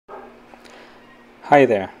Hi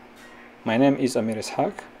there, my name is Amir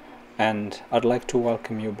Ishaq and I'd like to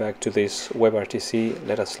welcome you back to this WebRTC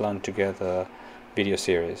Let Us Learn Together video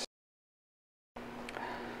series.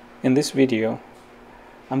 In this video,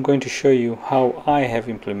 I'm going to show you how I have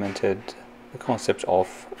implemented the concept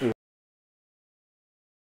of.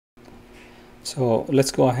 So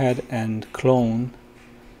let's go ahead and clone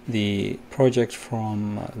the project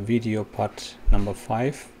from video part number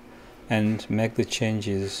 5 and make the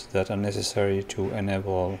changes that are necessary to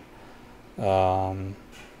enable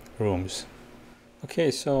rooms.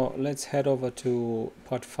 Okay, so let's head over to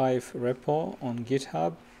part 5 repo on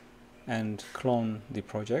GitHub and clone the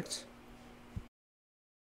project.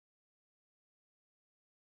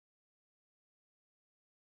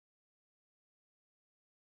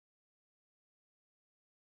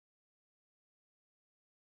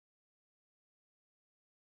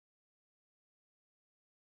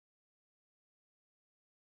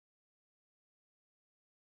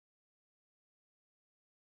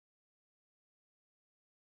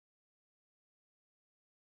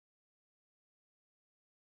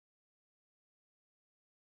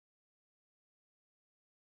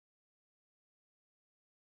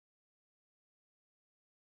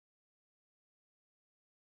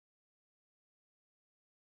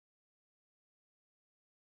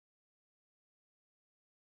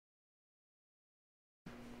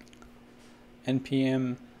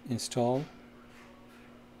 npm install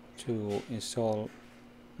to install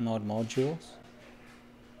node modules,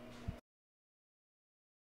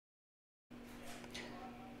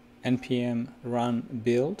 npm run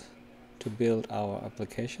build to build our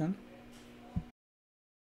application,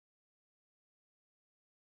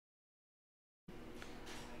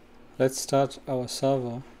 let's start our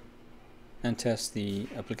server and test the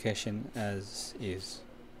application as is.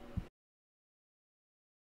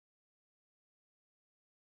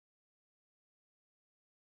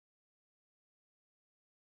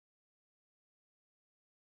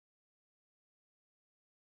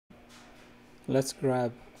 Let's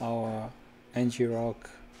grab our ngrok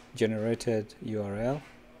generated URL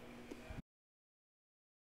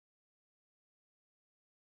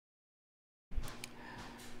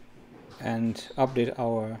and update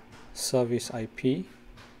our service IP.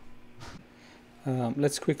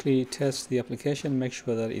 Let's quickly test the application, make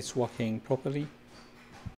sure that it's working properly.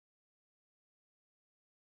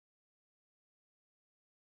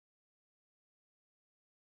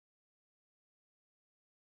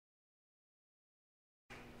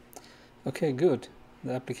 Okay, good.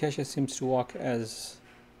 The application seems to work as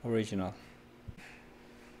original.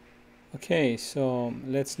 Okay, so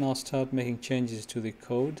let's now start making changes to the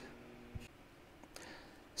code.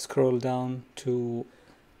 Scroll down to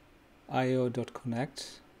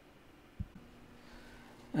io.connect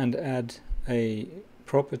and add a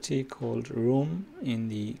property called room in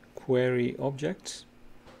the query object.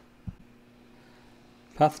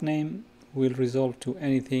 Path name will resolve to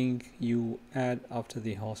anything you add after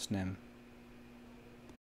the host name.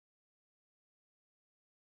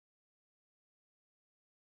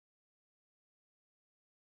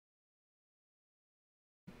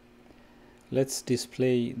 Let's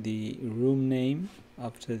display the room name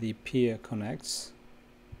after the peer connects.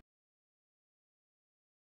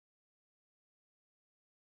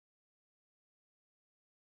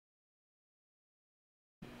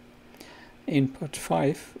 In part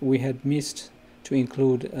 5, we had missed to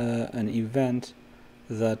include an event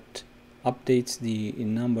that updates the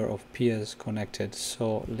number of peers connected.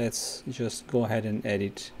 So let's just go ahead and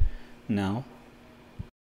edit now.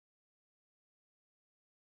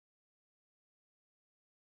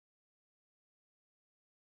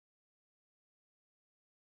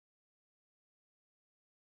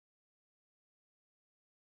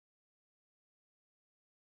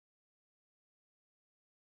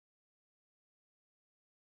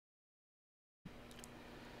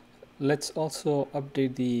 Let's also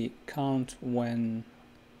update the count when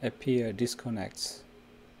a peer disconnects.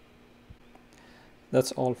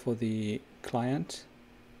 That's all for the client.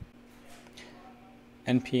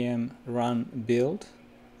 npm run build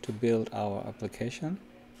to build our application.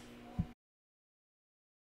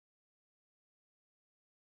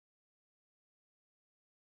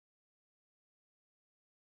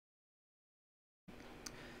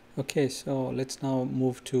 Okay, so let's now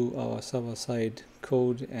move to our server-side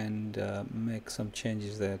code and make some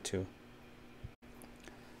changes there too.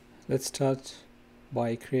 Let's start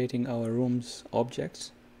by creating our rooms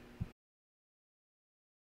objects.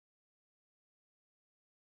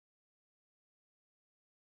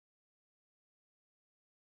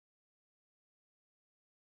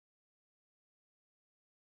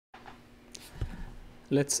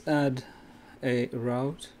 Let's add a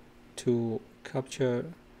route to capture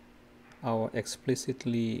our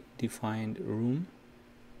explicitly defined room.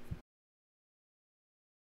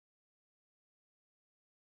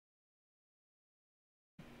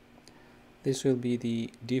 This will be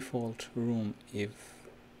the default room if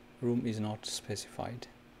room is not specified.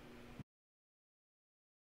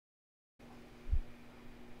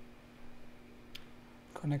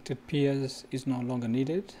 Connected peers is no longer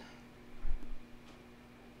needed.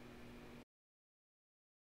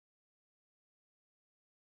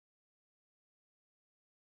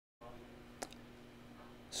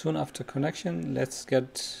 Soon after connection, let's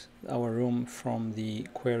get our room from the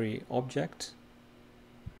query object.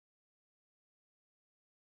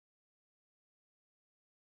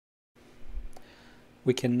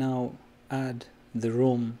 We can now add the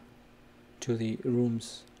room to the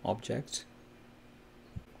rooms object.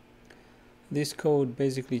 This code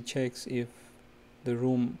basically checks if the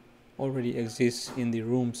room already exists in the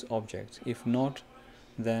rooms object. If not,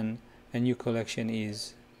 then a new collection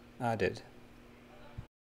is added.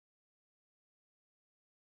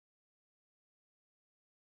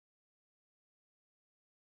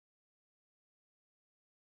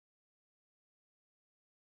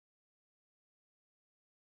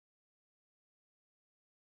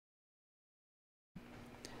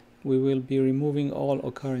 We will be removing all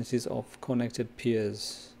occurrences of connected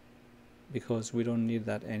peers because we don't need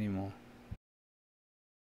that anymore.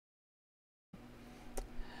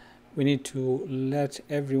 We need to let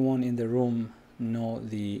everyone in the room know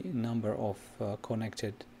the number of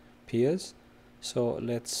connected peers. So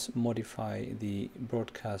let's modify the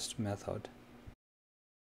broadcast method.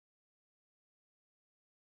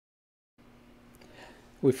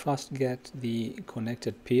 We first get the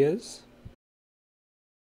connected peers.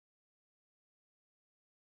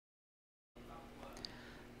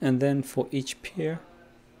 And then for each peer,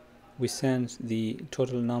 we send the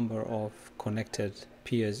total number of connected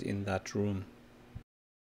peers in that room.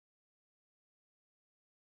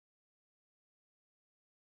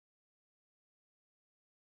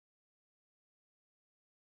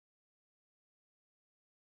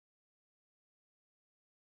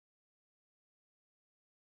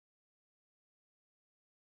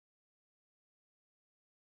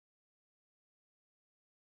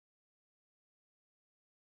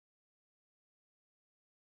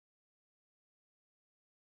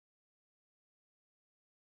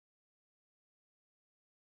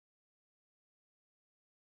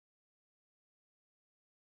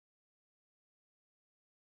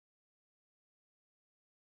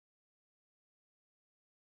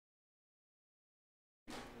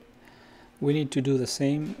 We need to do the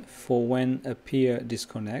same for when a peer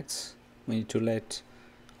disconnects. We need to let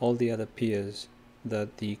all the other peers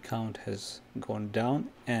that the count has gone down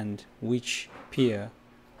and which peer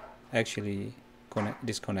actually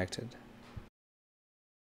disconnected.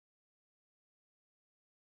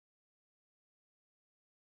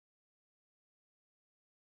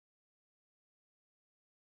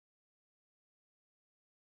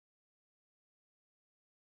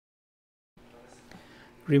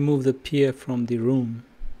 Remove the peer from the room.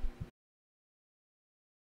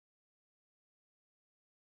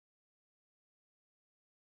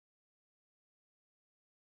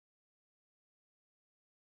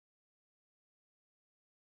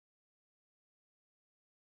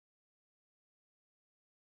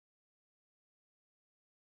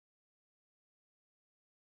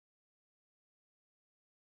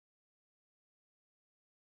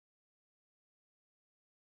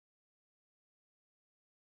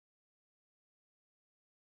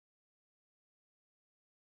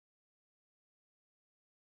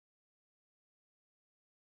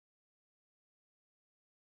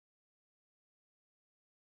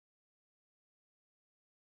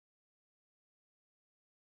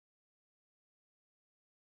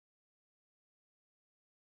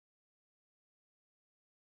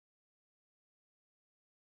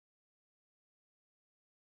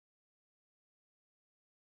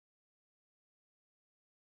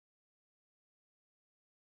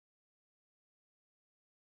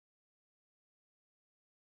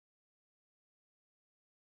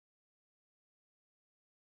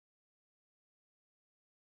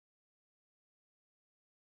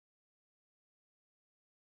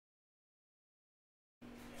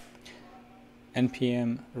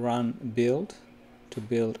 npm run build to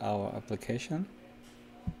build our application.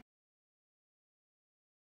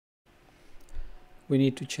 We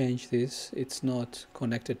need to change this. It's not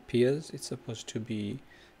connected peers, it's supposed to be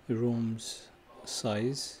rooms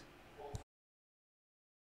size.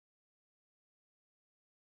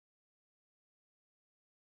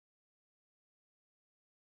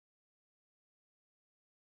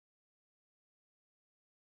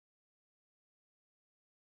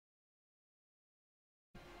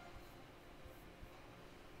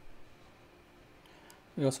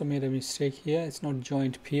 We also made a mistake here. It's not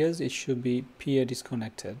joined peers, it should be peer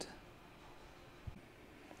disconnected.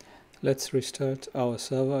 Let's restart our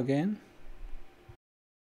server again.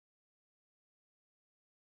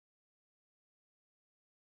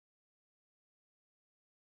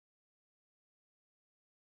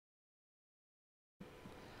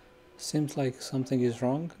 Seems like something is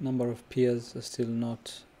wrong. Number of peers are still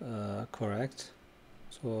not correct.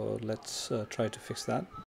 So let's try to fix that.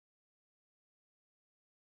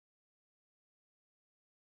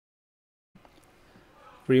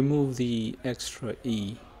 Remove the extra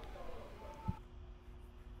E.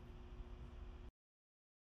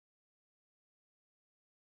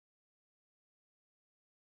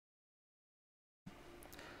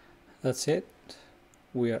 That's it.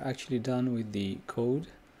 We are actually done with the code.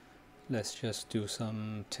 Let's just do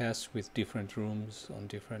some tests with different rooms on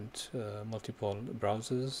different multiple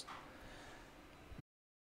browsers.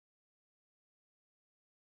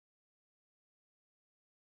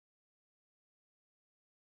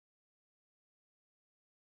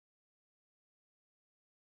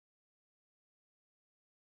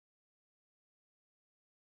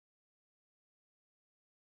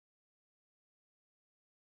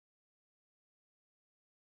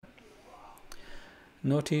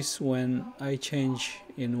 Notice when I change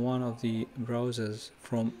in one of the browsers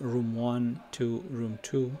from room 1 to room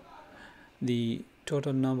 2, the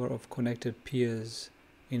total number of connected peers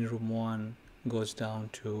in room 1 goes down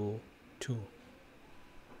to 2.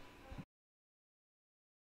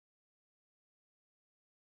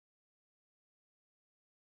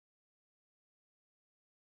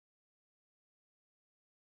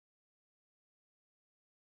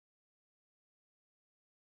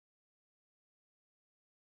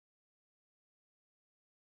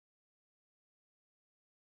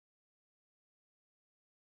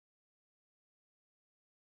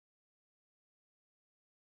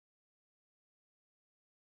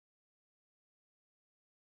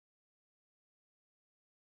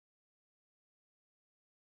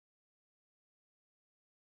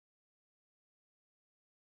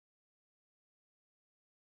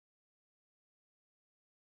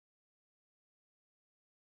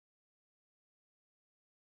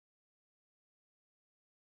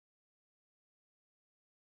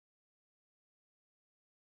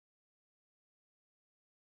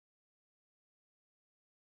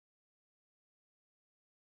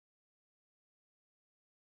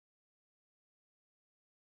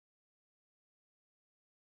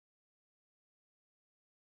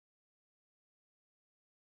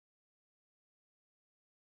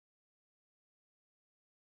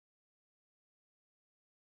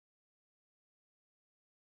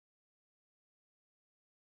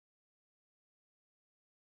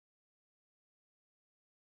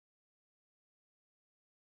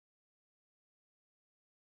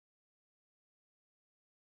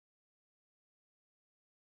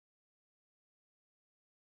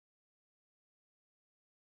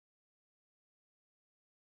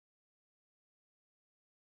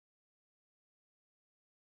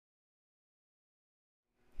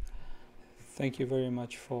 Thank you very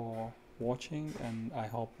much for watching, and I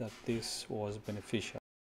hope that this was beneficial.